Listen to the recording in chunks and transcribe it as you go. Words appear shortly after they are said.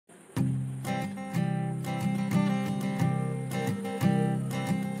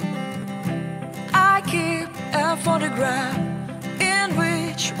photograph in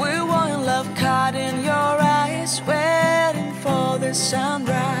which we were in love, caught in your eyes, waiting for the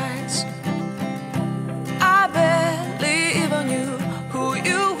sunrise. I barely even knew who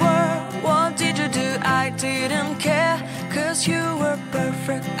you were. What did you do? I didn't care, 'cause you were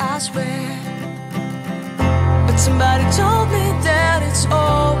perfect, I swear. But somebody told me that it's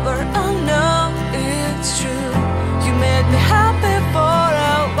over. I know it's true. You made me happy for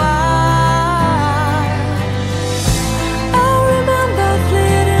a while. I remember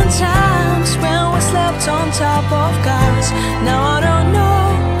fleeting times when we slept on top of cars. Now I don't know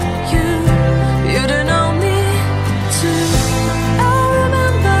you, you don't know me too. I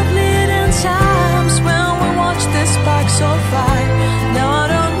remember fleeting times when we watched the sparks so fire. Now I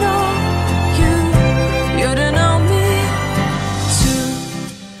don't know you, you don't know me too.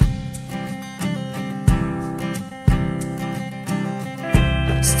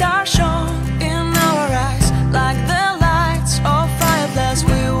 Stars shone in our eyes like the lights of fireflies.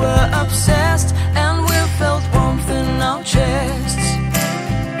 We were obsessed and we felt warmth in our chests.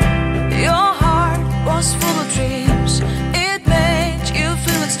 Your heart was full of dreams, it made you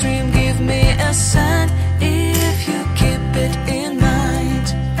feel extreme. Give me a sign if you keep it in mind.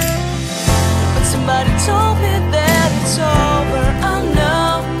 But somebody told me that it's over. I know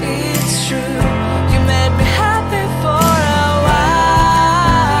it's true. You made me happy for a while.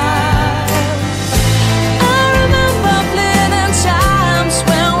 I remember fleeting times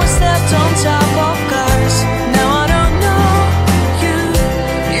when we slept on top of cars. Now I don't know you,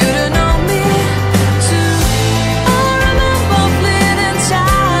 you don't know me too. I remember fleeting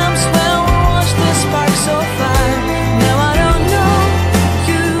times when we watched the sparks so fire. Now I don't know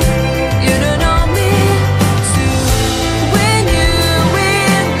you, you don't know me too. We knew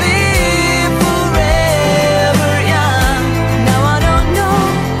we'd be forever young. Now I don't know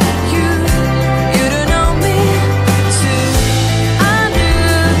you, you don't know me too. I knew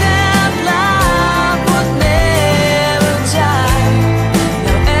that love would never die.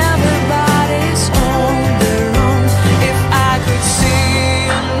 Now everybody's on their own. If I could see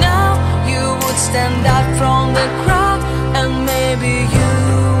you now, you would stand out from the crowd, and maybe you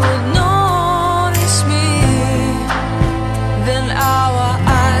would notice me. Then our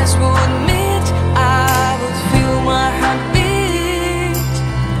eyes would meet, I would feel my heart beat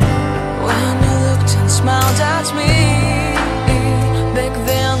when you looked and smiled at me. Back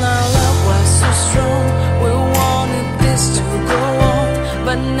then our love was so strong, we wanted this to go on.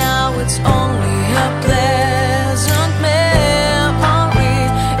 But now it's only a pleasant memory.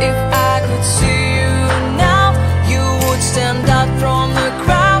 If I could see you now, you would stand out from the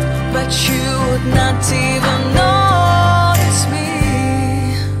crowd, but you would not even notice me.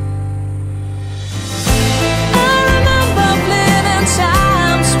 I remember fleeting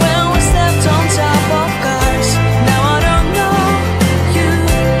times when we slept on top of cars. Now I don't know you,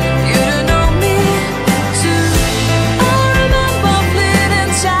 you don't know me too. I remember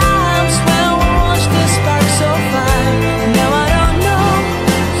fleeting times when we watched the sparks so fire. Now I don't know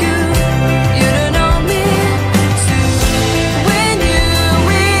you, you don't know me too. We knew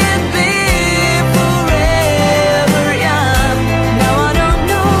we'd be forever young. Now I don't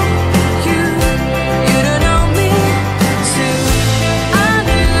know you, you don't know me too. I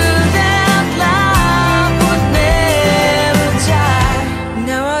knew that love would never die.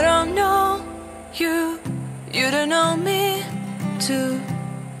 Now I don't know you, you don't know me too.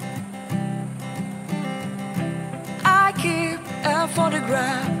 I keep a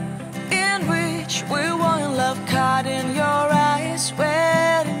photograph in which we were in love, caught in your eyes,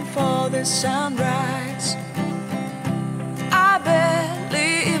 waiting for the sunrise. I barely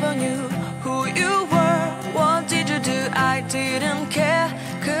even knew who you were. What did you do? I didn't care,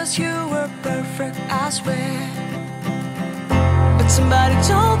 'cause you were perfect, I swear. But somebody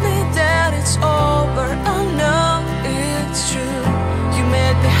told me that it's over. I know it's true. You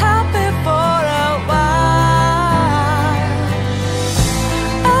made me happy for a while.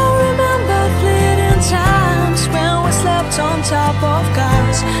 I remember fleeting times when we slept on top of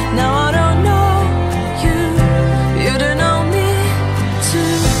cars. Now